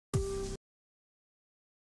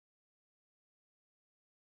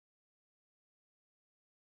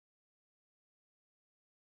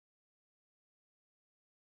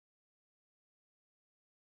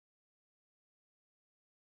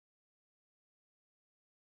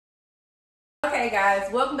Okay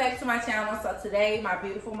guys, welcome back to my channel. So today my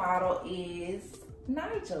beautiful model is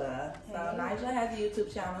Nigela. So Nigela has a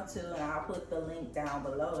YouTube channel too, and I'll put the link down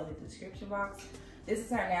below in the description box. This is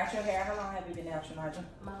her natural hair. How long have you been natural, Nigela?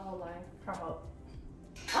 My whole life. Promote.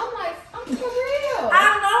 I'm for real.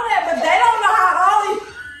 I know that, but they don't know how old you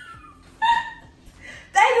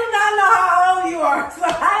They do not know how old you are, so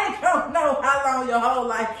I don't know how long your whole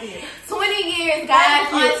life is. 20 years,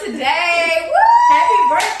 guys, on today. Woo! Happy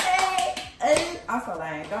birthday! I'm so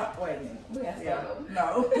lame. Don't wait a minute. We gotta start over.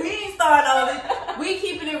 No, we ain't starting over. We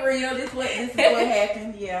keeping it real. This is what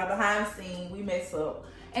happened. Yeah, behind the scene, we mess up,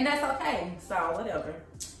 and that's okay. So whatever.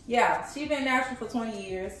 Yeah, she been natural for 20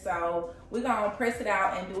 years, so we're gonna press it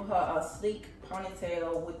out and do her a sleek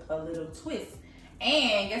ponytail with a little twist.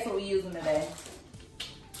 And guess what we're using today?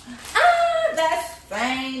 That's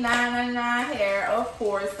same $9.99 hair, of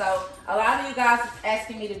course. So a lot of you guys is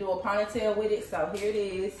asking me to do a ponytail with it, so here it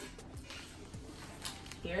is.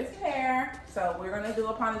 Here's the hair. So we're gonna do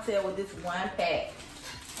a ponytail with this one pack,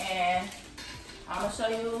 and I'm gonna show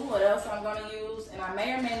you what else I'm gonna use. And I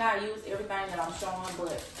may or may not use everything that I'm showing,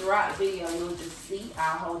 but throughout the video you'll just see.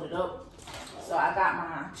 I'll hold it up. So I got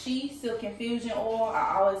my Chi Silk Infusion oil.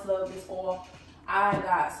 I always love this oil. I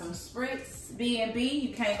got some Spritz B&B.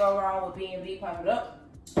 You can't go wrong with B&B. Pump it up.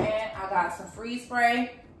 And I got some freeze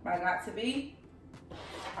spray by Got To Be.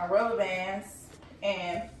 My rubber bands.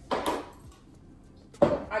 And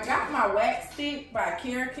I got my wax stick by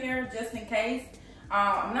KeraCare just in case.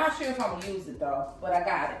 I'm not sure if I'm gonna use it though, but I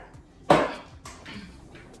got it.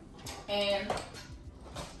 And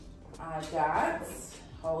I got,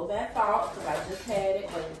 hold that thought, because I just had it,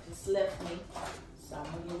 but it just left me. So I'm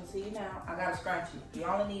gonna give it to you now. I got a scrunchie. You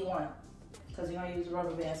only need one, because you're gonna use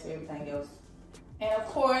rubber bands for everything else. And of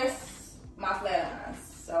course, my flat irons.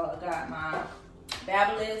 So I got my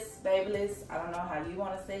Babyliss. I don't know how you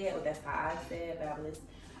want to say it, but that's how I say it, Babyliss.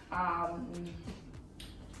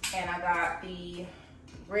 And I got the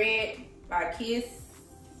Red by Kiss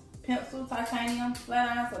pencil titanium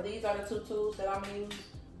flat iron. So these are the two tools that I'm gonna use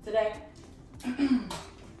today.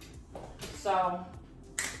 So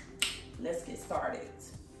let's get started.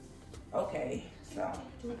 Okay, so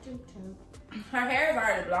her hair is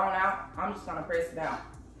already blown out. I'm just gonna press it out.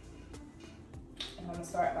 And I'm gonna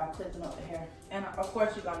start by clipping up the hair. And of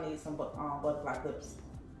course you're gonna need some butterfly clips.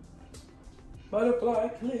 Butterfly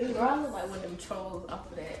clips. Girl, I look like one of them trolls off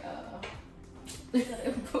of that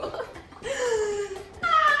book.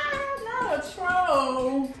 Not a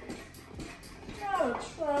troll. Not a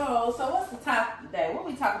troll. So what's the topic today? What are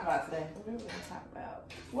we talking about today? What are we gonna talk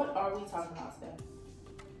about? What are we talking about today?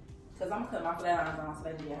 Because I'm gonna cut my flat irons on so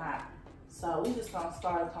they can get hot. So we just gonna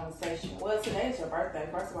start a conversation. Well, today's your birthday.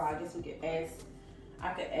 First of all, I guess we could ask.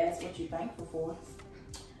 I could ask what you're thankful for.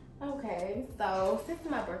 Okay, so since it's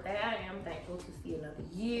my birthday, I am thankful to see another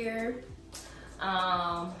year.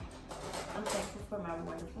 I'm thankful for my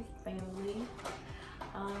wonderful family.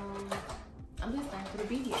 I'm just thankful to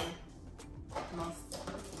be here.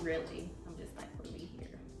 Really, I'm just thankful to be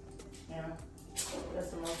here. Yeah,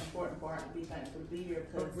 that's the most important part, to be thankful to be here.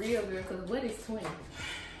 For real, girl, because what is 20?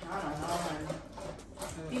 I don't know, honey.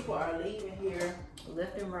 People are leaving here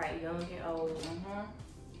left and right, young and old.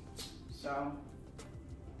 So,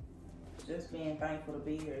 just being thankful to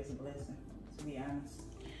be here is a blessing, to be honest.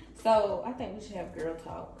 So, I think we should have girl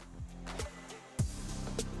talk.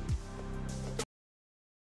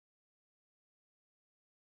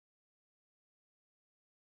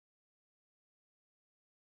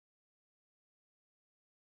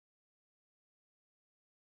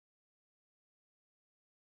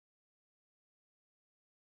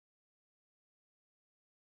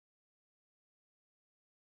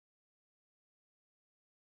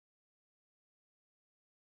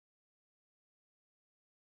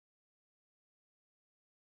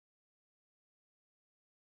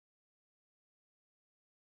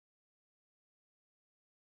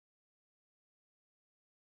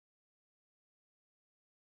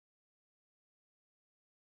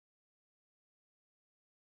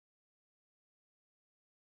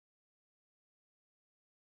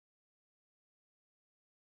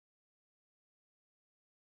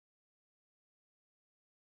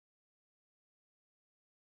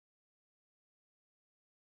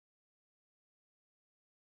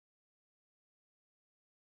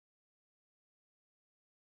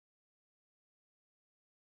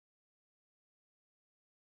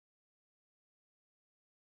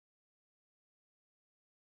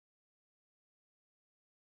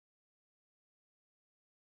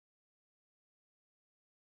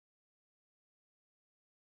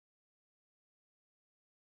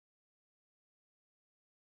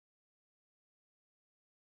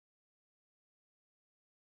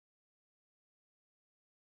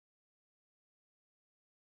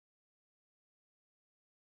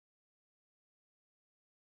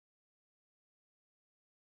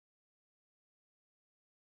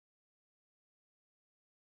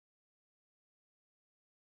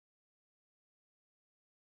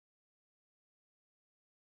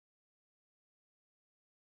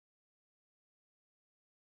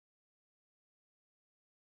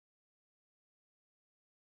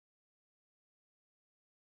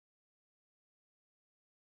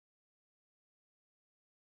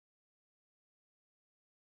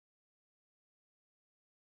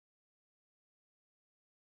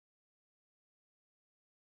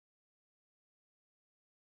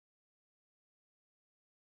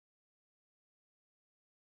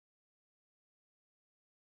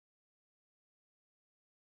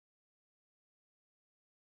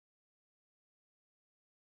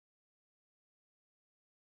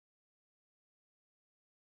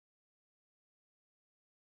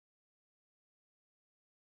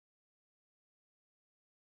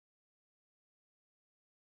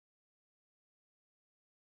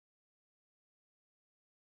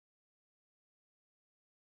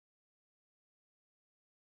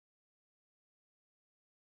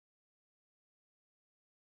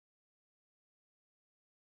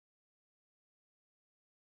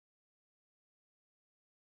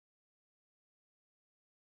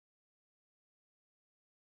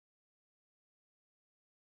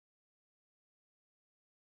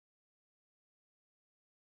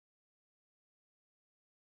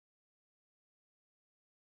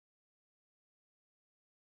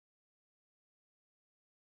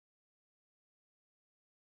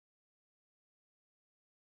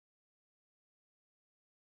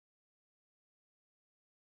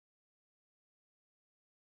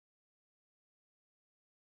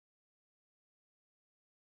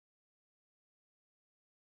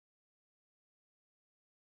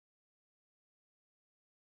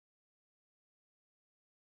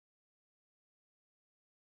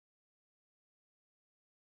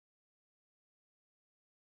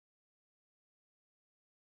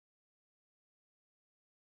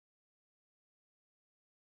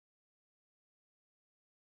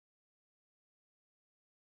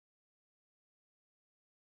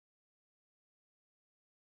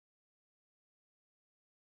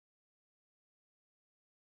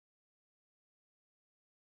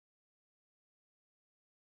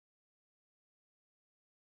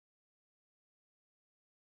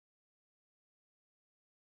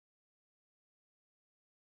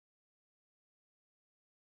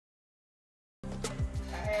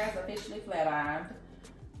 officially flat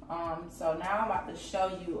ironed. So now I'm about to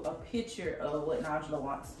show you a picture of what Nigela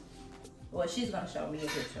wants. Well, she's gonna show me a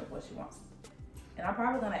picture of what she wants. And I'm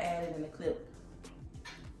probably gonna add it in the clip.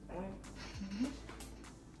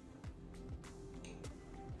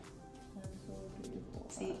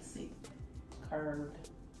 See, curved.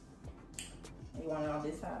 You want it on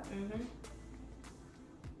this side?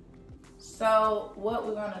 So what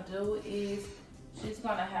we're gonna do is she's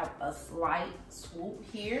gonna have a slight swoop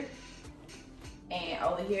here, and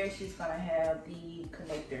over here she's gonna have the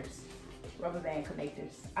connectors, rubber band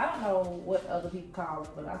connectors. I don't know what other people call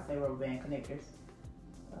them, but I say rubber band connectors.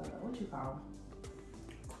 What you call them?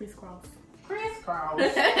 Crisscross. Crisscross.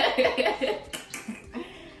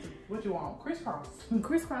 What you want? Crisscross.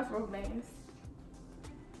 Crisscross rubber bands.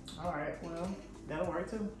 All right, well, that'll work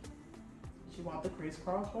too. She wants the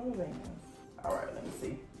crisscross rubber bands. All right, let me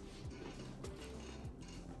see.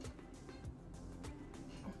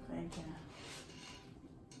 Thank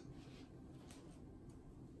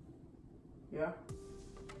you. Yeah?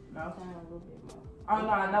 No? A little bit more. Oh, no,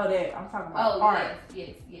 I know that. I'm talking about art.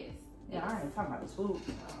 Yes. Yeah, I ain't talking about the swoop.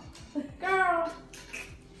 Girl.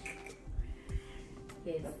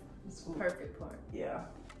 Yes. Perfect part. Yeah.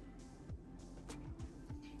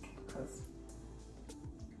 Because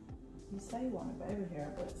you say you want a baby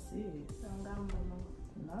hair, but serious. I don't got them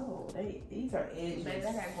no more. No, these are edges. Baby,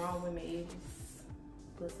 I got grown women edges.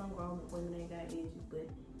 But some grown women ain't got edges, but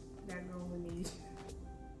I got grown women edges.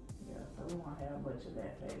 Yeah, so we won't have much of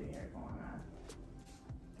that baby hair going on.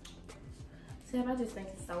 Sam, I just think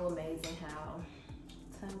it's so amazing how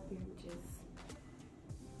Tyler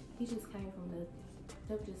he just came from nothing.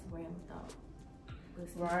 That was just a random thought.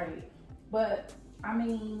 Right. But, I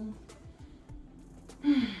mean,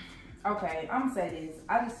 okay, I'm gonna say this.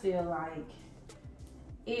 I just feel like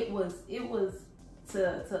it was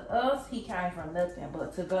to us, he came from nothing,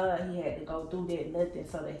 but to God, he had to go through that nothing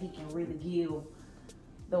so that he can really give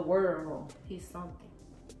the world He's something.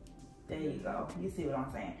 There you go. You see what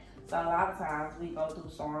I'm saying? So a lot of times we go through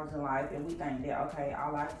storms in life and we think that, okay,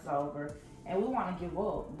 our life is over and we want to give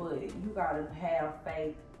up, but you gotta have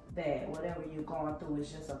faith that whatever you're going through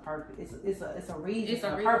is just a purpose. It's a reason, it's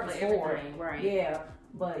a purpose for it, right? Yeah,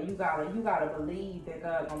 but you gotta believe that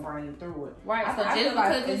God's gonna bring you through it, right? So I just feel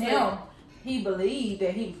like because for it's him, he believed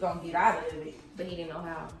that he was gonna get out of it, but he didn't know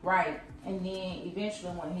how. right? And then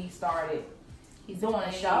eventually, when he started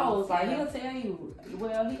doing shows, like he'll tell you,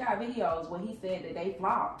 well, he got videos where he said that they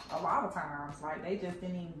flopped a lot of times, like they just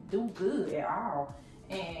didn't even do good at all,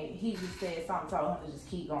 and he just said something told him to just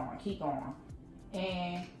keep going,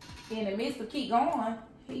 and in the midst of keep going,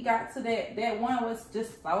 he got to that one was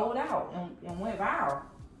just sold out and went viral.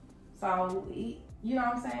 So you know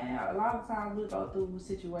what I'm saying? A lot of times we go through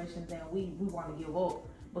situations and we want to give up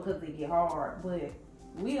because they get hard, but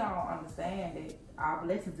we don't understand that our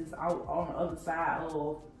blessings is out on the other side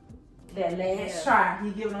of that last try.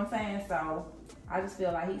 You get what I'm saying? So I just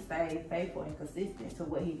feel like he stayed faithful and consistent to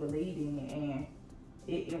what he believed in, and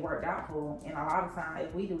it worked out for him. And a lot of times,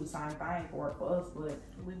 if we do the same thing for us, but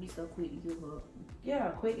we be so quick to give up. Yeah,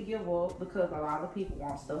 quick to give up because a lot of people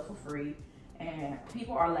want stuff for free, and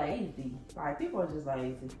people are lazy. Like, people are just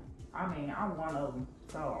lazy. I mean, I'm one of them,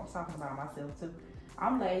 so I'm talking about myself too.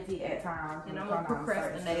 I'm lazy at times, and I'm a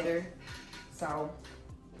procrastinator. So,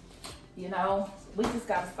 you know, we just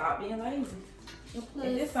gotta stop being lazy. If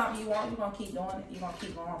it's something you want, you're gonna keep doing it. You're gonna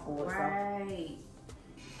keep going for it. Right.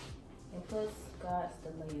 So. And plus, God's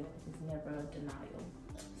delay is never a denial.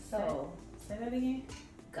 So, say that again.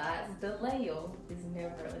 God's delay is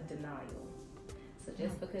never a denial. So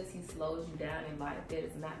just because he slows you down in life, that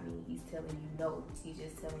does not mean he's telling you no. He's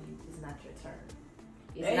just telling you it's not your turn.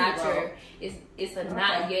 It's not your. It's a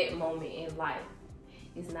not yet moment in life.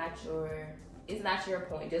 It's not your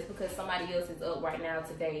point. Just because somebody else is up right now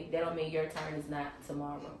today, that don't mean your turn is not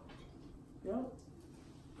tomorrow. Yep.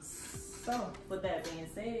 So with that being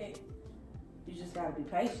said, you just gotta be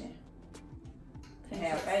patient. And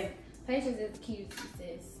have faith. Patience is the key to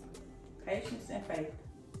success. Patience and faith.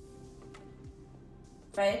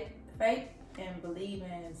 Faith and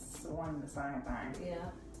believing is one and the same thing. Yeah.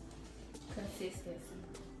 Consistency.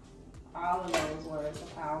 All of those words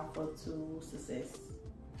are powerful to success.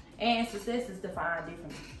 And success is defined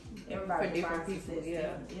differently. Everybody for different people.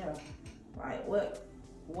 Yeah. Like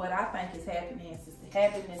what I think is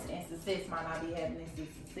happiness and success might not be happiness and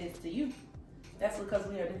success to you. That's because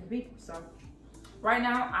we are different people. So right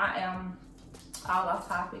now I am all off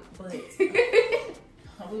topic, but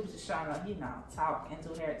we were just trying to, talk and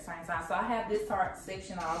do hair at the same time. So I have this part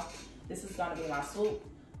section off. This is gonna be my swoop.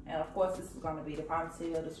 And of course, this is going to be the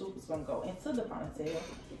ponytail. The swoop is going to go into the ponytail.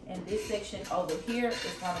 And this section over here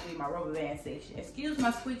is going to be my rubber band section. Excuse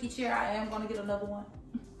my squeaky chair. I am going to get another one.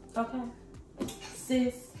 Okay.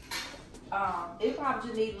 Sis. It probably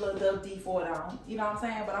just needs a little WD for it on. You know what I'm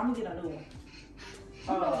saying? But I'm going to get a new one.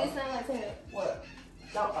 You know what this sound like to him? What?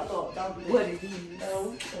 Don't do What it is.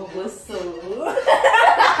 No. What's up?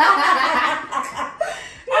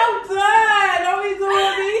 I'm done. Don't be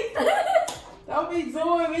doing me. Don't be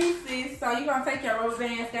doing me, sis. So you're going to take your rubber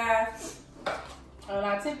bands, guys. And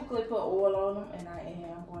I typically put oil on them, and I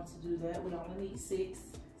am going to do that. We only need 6.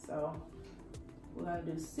 So we're going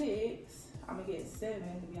to do 6. I'm going to get 7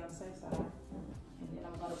 to be on the safe side. And then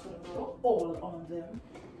I'm going to put a little oil on them.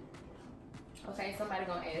 Okay, somebody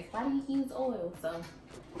gonna ask, why do you use oil? So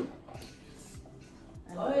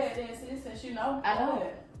go ahead then, sis, since you know. I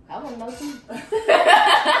know. I wanna know too.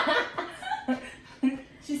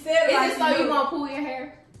 She said it like so you gonna pull your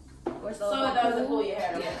hair? Or so it doesn't pull your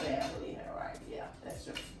hair. Yeah, pull your hair, right? Yeah, that's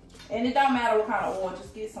true. And it don't matter what kind of oil,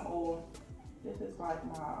 just get some oil. This is like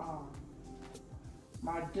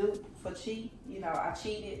my dupe for cheat. You know, I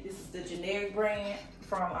cheated. This is the generic brand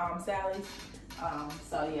from Sally's.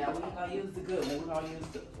 So yeah, we're gonna use the good one. We're gonna use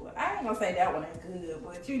the, I ain't gonna say that one ain't good,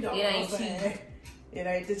 but you know it ain't cheap. It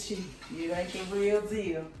ain't the cheap. It ain't the real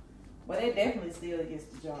deal. But it definitely still gets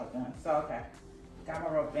the job done. So okay. Got my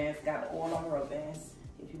rubber bands, got the oil on the rubber bands.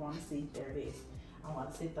 If you want to see, there it is. I want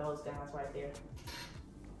to sit those guys right there.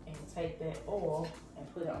 And take that oil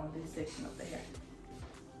and put it on this section up there.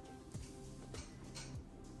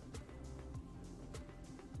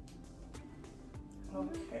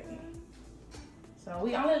 Okay. So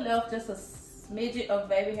we only left just a smidget of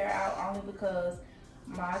baby hair out only because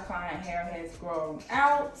my client hair has grown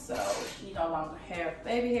out. So she no longer has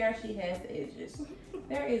baby hair, she has the edges.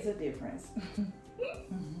 There is a difference.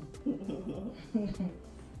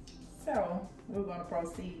 So we're gonna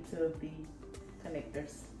proceed to the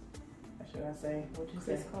connectors. Or should I say, what you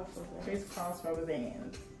say? Crisscross rubber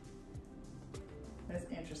bands. That's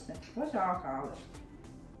interesting. What y'all call it?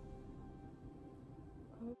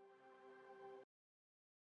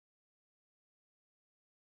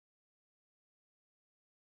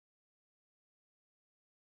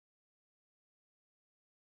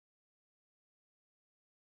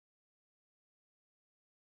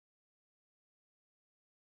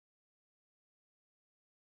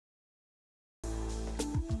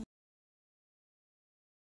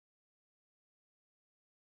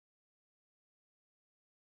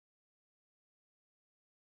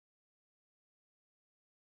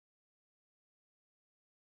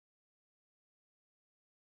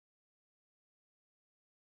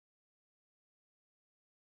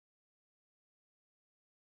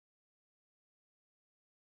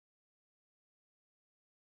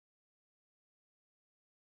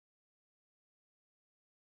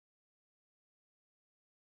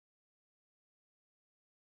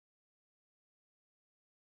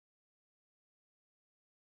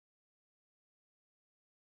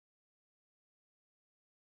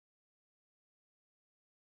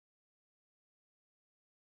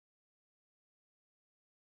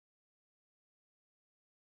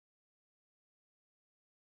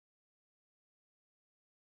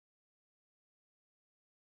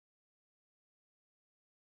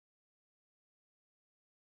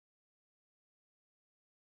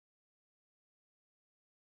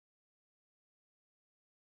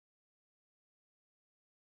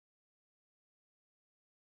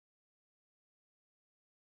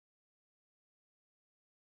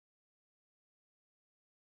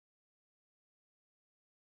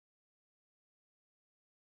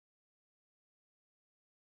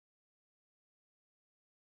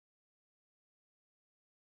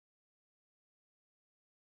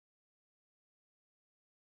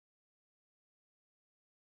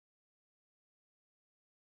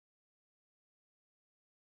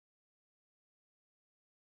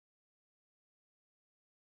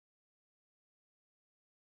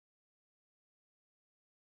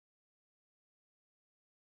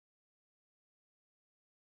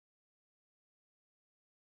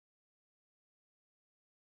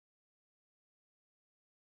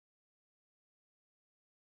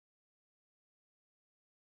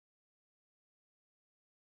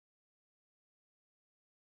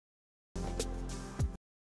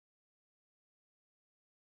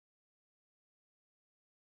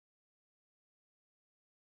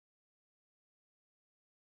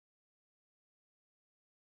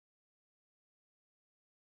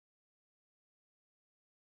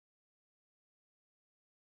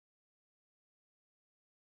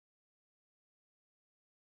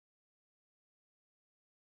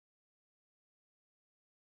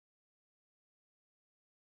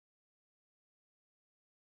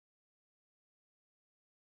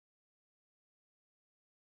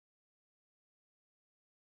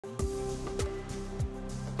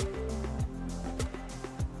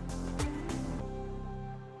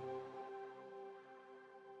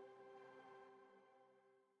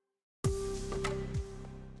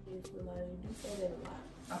 that a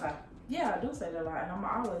lot. Okay. Yeah, I do say that a lot. And I'm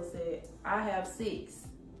always say I have 6,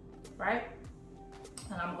 right?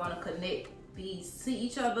 And I'm gonna connect these to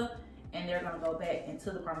each other and they're gonna go back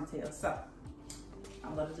into the ponytail. So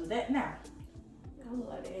I'm gonna do that now. I look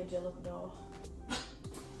like the angelic doll.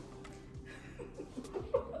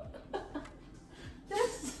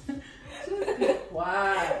 Just be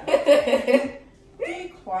quiet.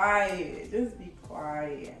 Be quiet. Just be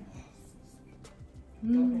quiet.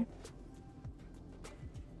 Okay.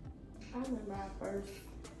 I remember our first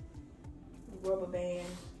rubber band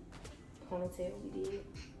ponytail we did.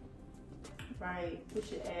 Right. We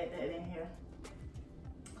should add that in here.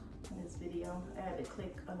 In this video. Add to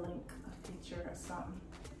click a link, a picture or something.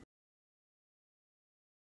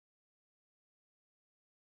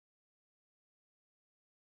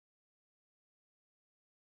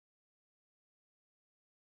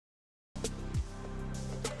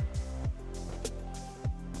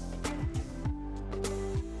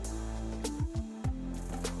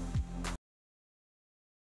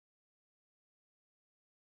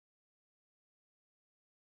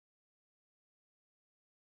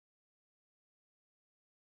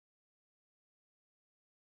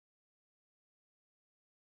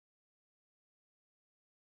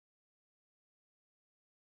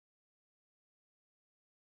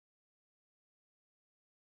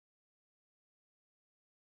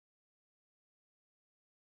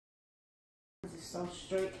 This is so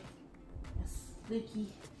straight and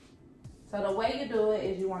slicky. So the way you do it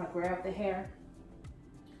is you want to grab the hair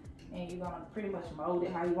and you're going to pretty much mold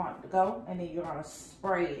it how you want it to go, and then you're going to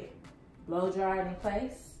spray it, blow dry it in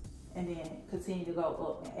place, and then continue to go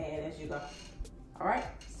up and add as you go. All right,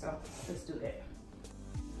 so let's do that.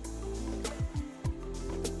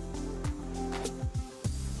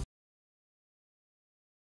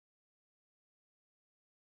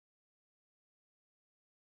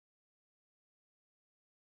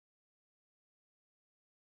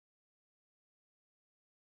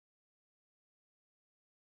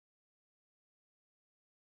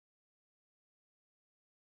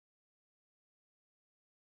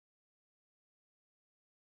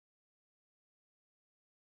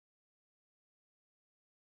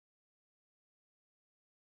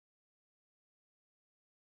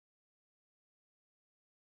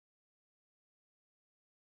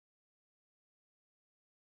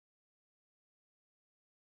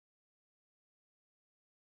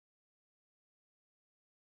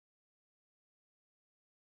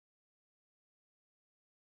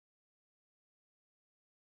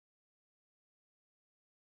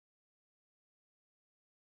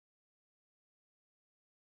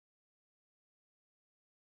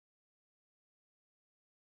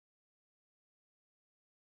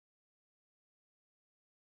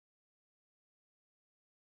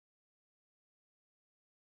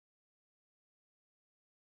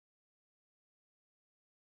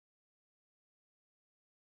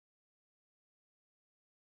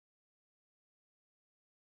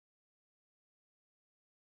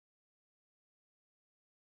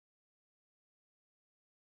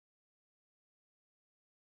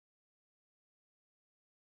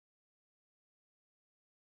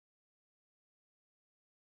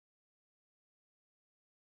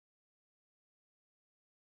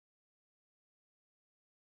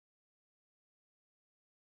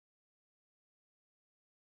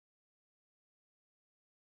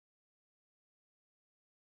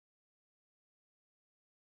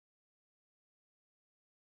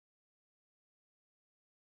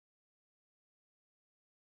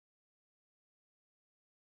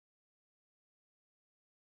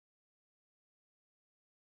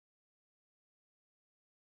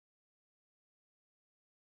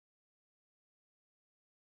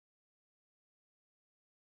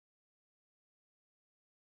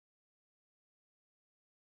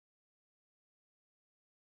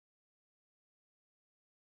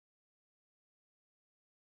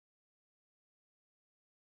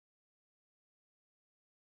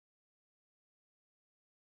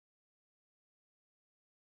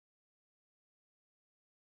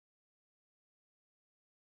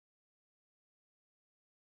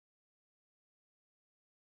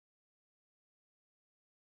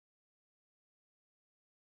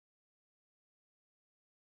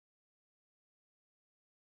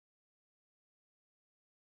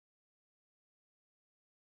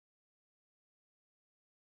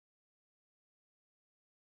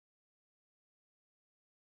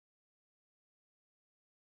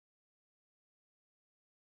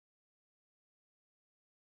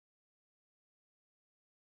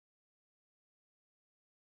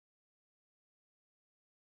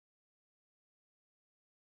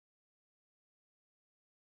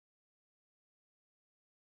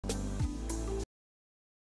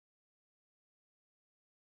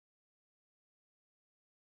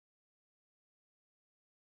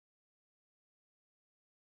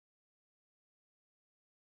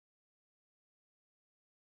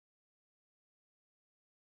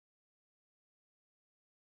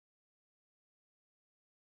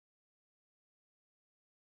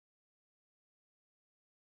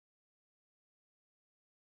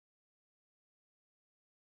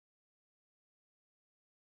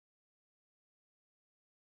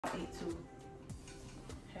 want it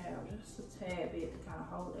to have just a tad bit to kind of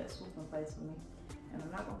hold that swoop in place for me. And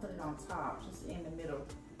I'm not gonna put it on top, just in the middle.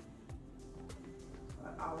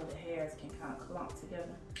 Like all of the hairs can kind of clump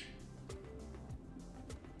together.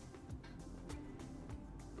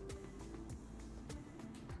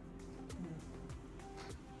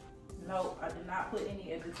 No, I did not put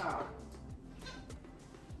any at the top.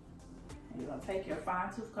 And you're gonna take your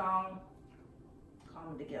fine tooth comb,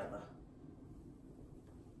 comb it together.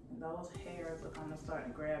 And those hairs are gonna start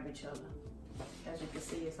to grab each other. As you can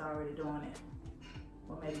see, it's already doing it.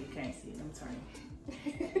 Well, maybe you can't see it. Let me turn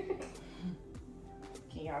it.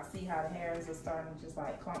 Can y'all see how the hairs are starting to just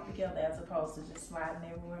like clump together as opposed to just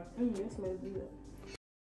sliding everywhere? That smells good.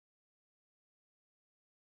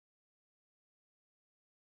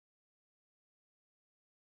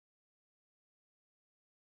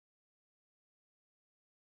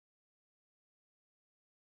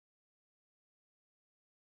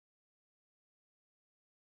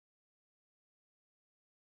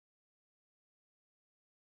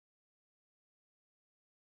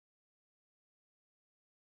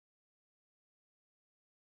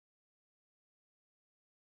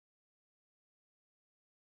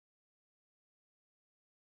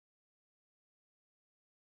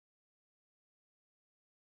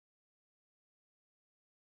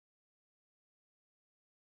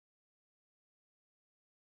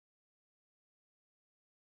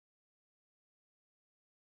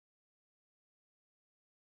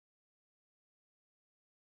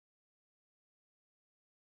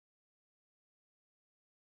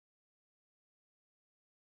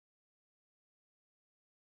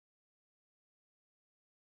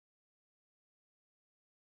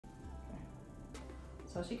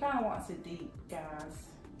 So she kind of wants it deep, guys.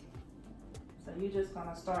 So you're just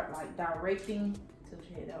gonna start like directing, tilt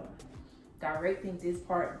your head over, directing this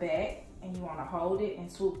part back, and you wanna hold it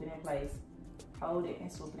and swoop it in place. Hold it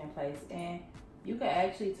and swoop it in place. And you can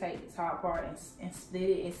actually take the top part and split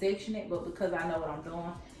it and section it, but because I know what I'm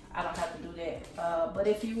doing, I don't have to do that. But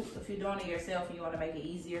if you're doing it yourself and you wanna make it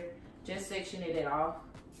easier, just section it off.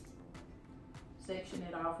 Section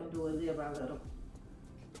it off and do it little by little.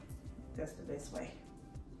 That's the best way.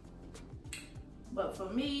 But for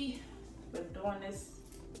me, been doing this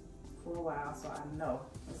for a while, so I know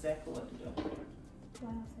exactly what to do.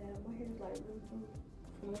 Wow, Sam, my hair is like really blue.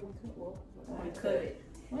 From when we cut, well, When we cut it.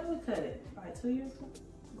 When we cut it? Like 2 years ago?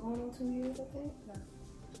 Going on 2 years, I think.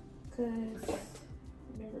 Cause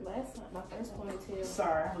remember last time, my first ponytail.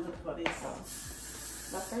 Sorry, I was looking for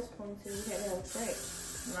this. My first ponytail, we had to have a track.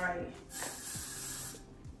 Right.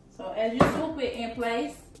 So as you swoop it in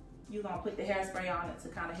place, you're gonna put the hairspray on it to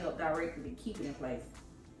kind of help direct it and keep it in place.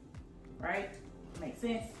 Right? Make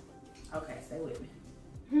sense? Okay, stay with me.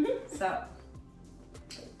 So,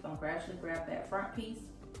 you're gonna gradually grab that front piece,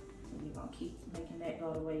 and you're gonna keep making that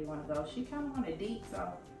go the way you wanna go. She kind of want it deep,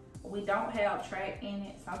 so we don't have track in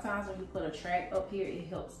it. Sometimes when you put a track up here, it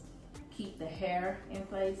helps keep the hair in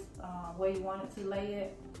place where you want it to lay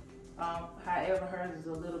it. However, hers is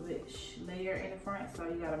a little bit layered in the front, so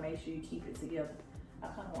you gotta make sure you keep it together. I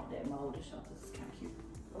kind of want that mold to show because it's kind of cute.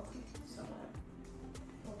 Okay. So,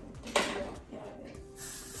 Yeah.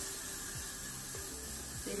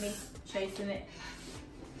 see me chasing it,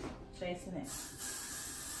 chasing it.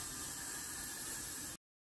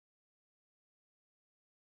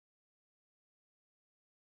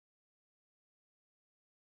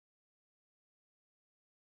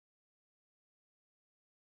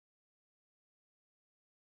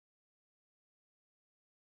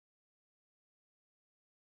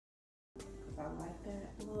 I like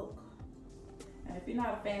that look. And if you're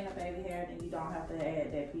not a fan of baby hair, then you don't have to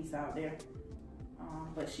add that piece out there.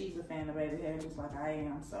 But she's a fan of baby hair just like I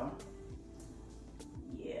am, so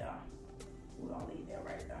yeah, we're gonna leave that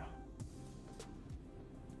right there.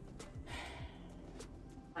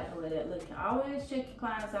 Like the way that looking. Always check your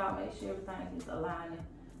clients out, make sure everything is aligning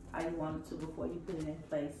how you want it to before you put it in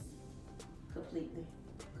place completely.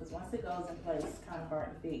 Because once it goes in place, it's kind of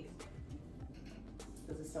hard to fix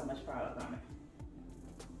because there's so much product on it.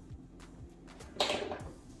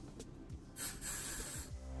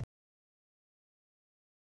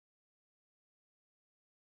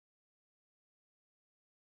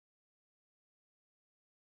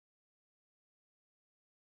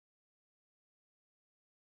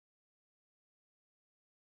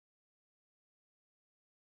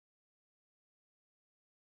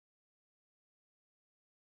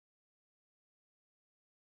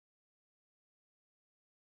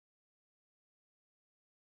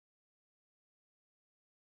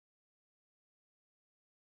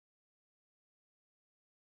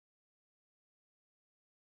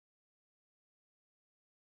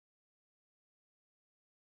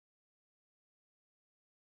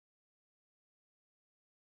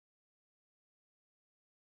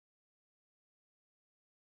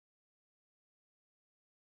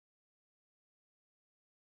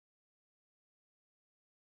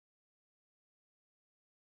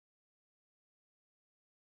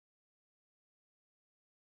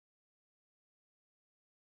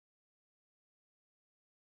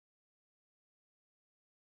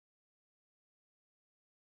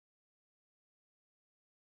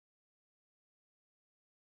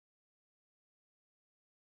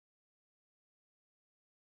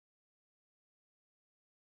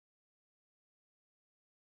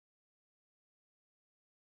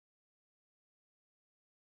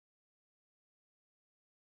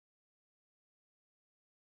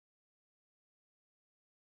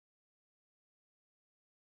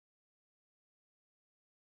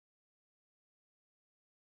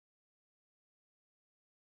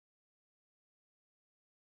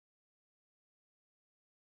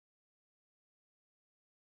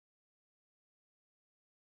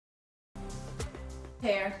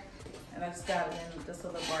 hair, and I just got it in this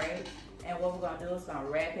little braid. And what we're gonna do is gonna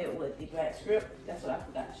wrap it with the black strip. That's what I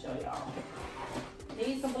forgot to show y'all.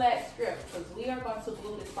 Need some black strip because we are going to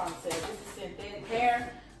glue this ponytail. This is synthetic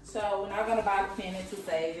hair, so we're not gonna buy the pin to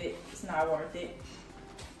save it. It's not worth it.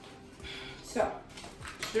 So,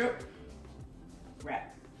 strip,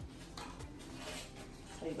 wrap.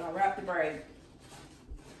 So you're gonna wrap the braid.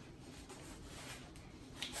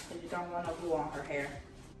 Because you don't want no glue on her hair.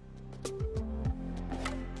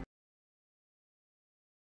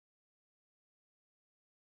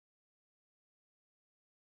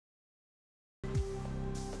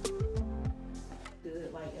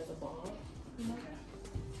 Good, like as a ball. Okay.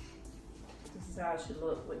 This is how it should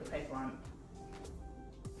look with the paper on it.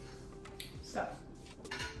 So,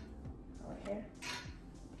 over here.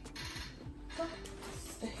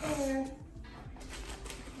 The hair.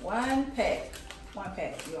 One pack. One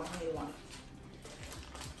pack. You don't need one.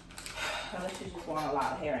 Unless you just want a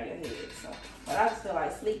lot of hair in your head. So, but I just feel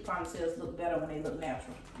like sleek ponytails look better when they look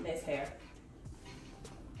natural. Less hair.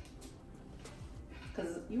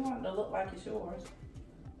 Because you want it to look like it's yours.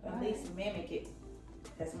 At least mimic it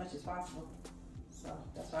as much as possible. So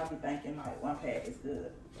that's why I be thinking like one pack is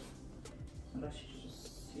good. Unless you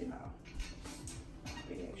just, you know,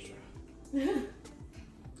 be extra.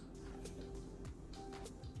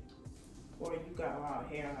 Or you got a lot of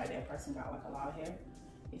hair, like that person got like a lot of hair.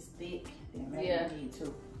 It's thick, then maybe you need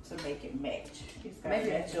to make it match. It's gotta maybe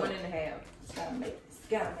match up. 1.5. It's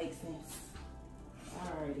gotta make sense.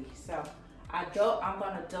 Alrighty, so I'm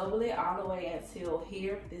gonna double it all the way until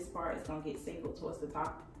here. This part is gonna get single towards the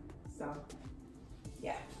top. So,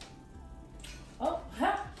 yeah. Oh,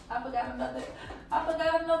 I forgot another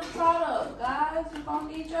product, guys. You're gonna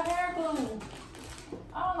need your hair glue.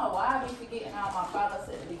 I don't know why I be forgetting all my products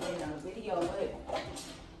at the beginning of the video, but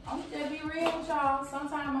I'm just be real with y'all.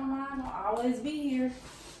 Sometimes my mind will always be here.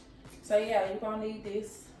 So yeah, you're gonna need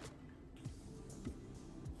this.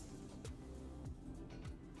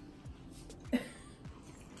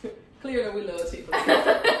 Clearly we love Chick-fil-A.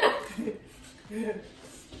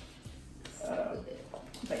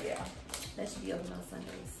 But yeah. That should be open on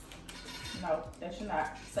Sundays. No, that should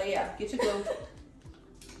not. So yeah, get your glue.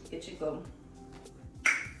 Get your glue.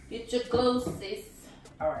 Get your glue, sis.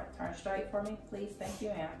 Alright, turn straight for me, please. Thank you,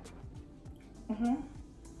 ma'am.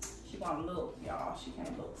 She wanna look, y'all. She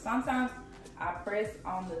can't look. Sometimes I press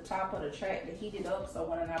on the top of the track to heat it up, so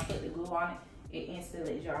when I put the glue on it, it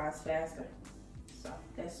instantly dries faster. So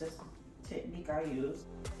that's just a technique I use.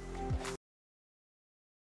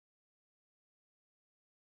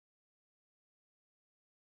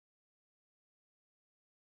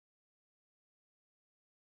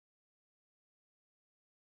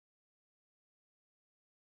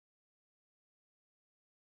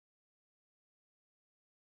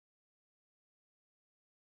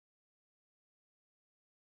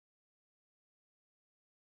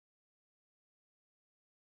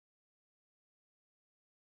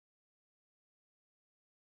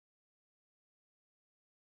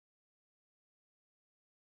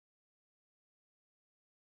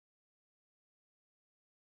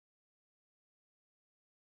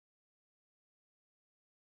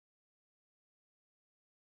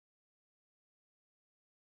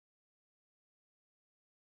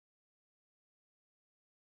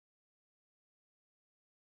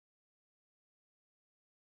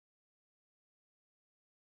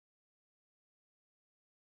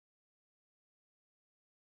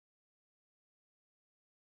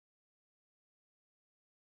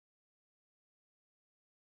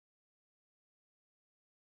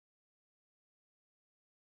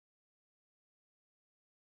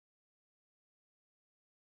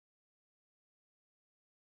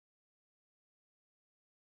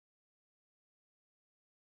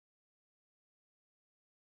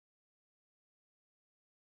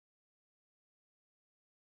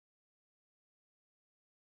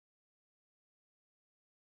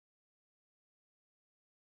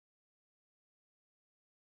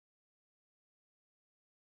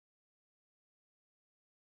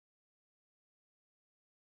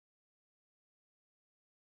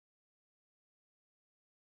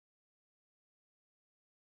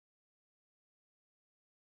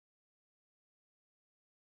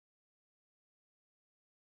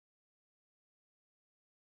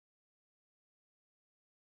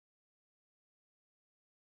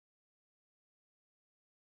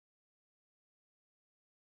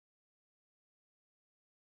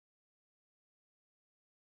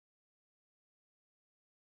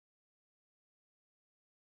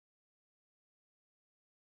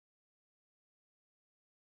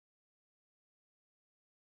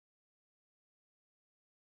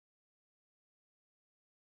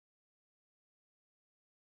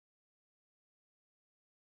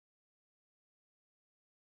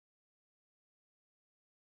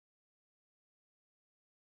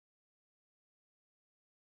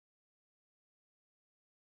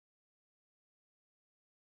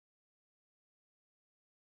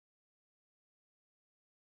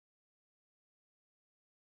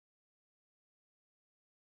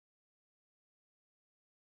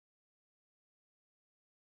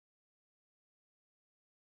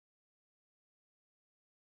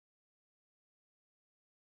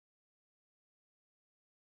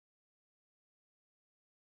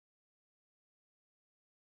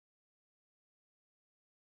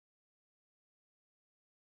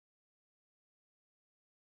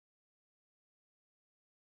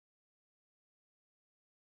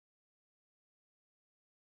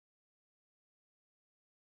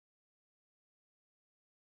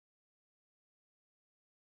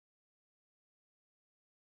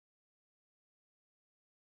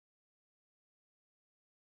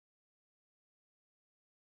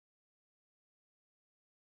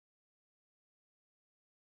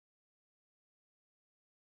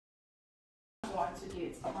 going to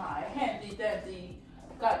get my handy dandy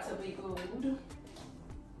got to be good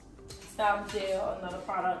styling gel, another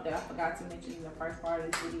product that I forgot to mention in the first part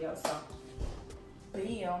of this video. So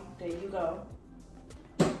bam, there you go.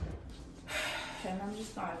 And I'm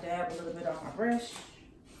just gonna dab a little bit on my brush,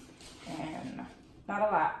 and not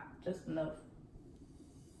a lot, just enough.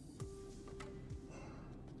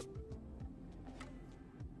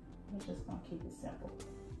 We're just gonna keep it simple.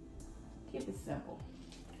 Keep it simple.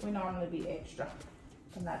 We normally be extra,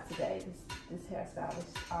 but not today. This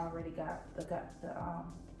hairstylist already got the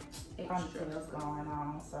ponytails going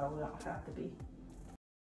on, so we don't have to be.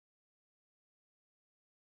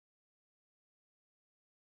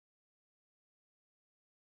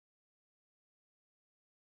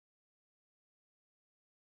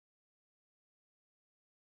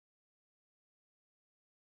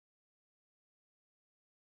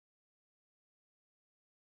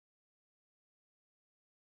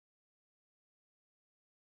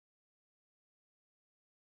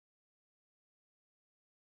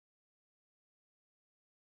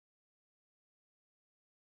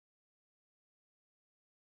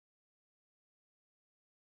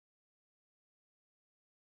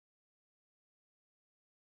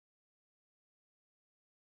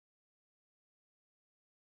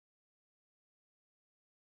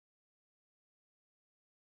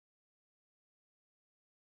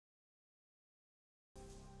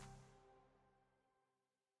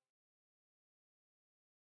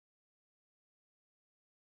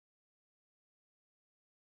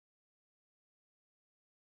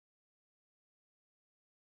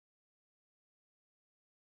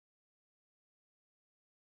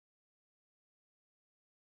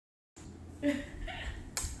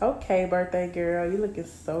 Okay, birthday girl, you looking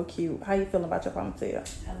so cute. How you feeling about your ponytail?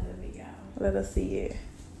 I love it, y'all. Let us see it.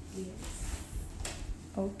 Yes.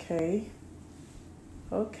 Okay.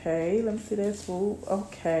 Okay, let me see that swoop.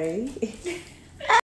 Okay.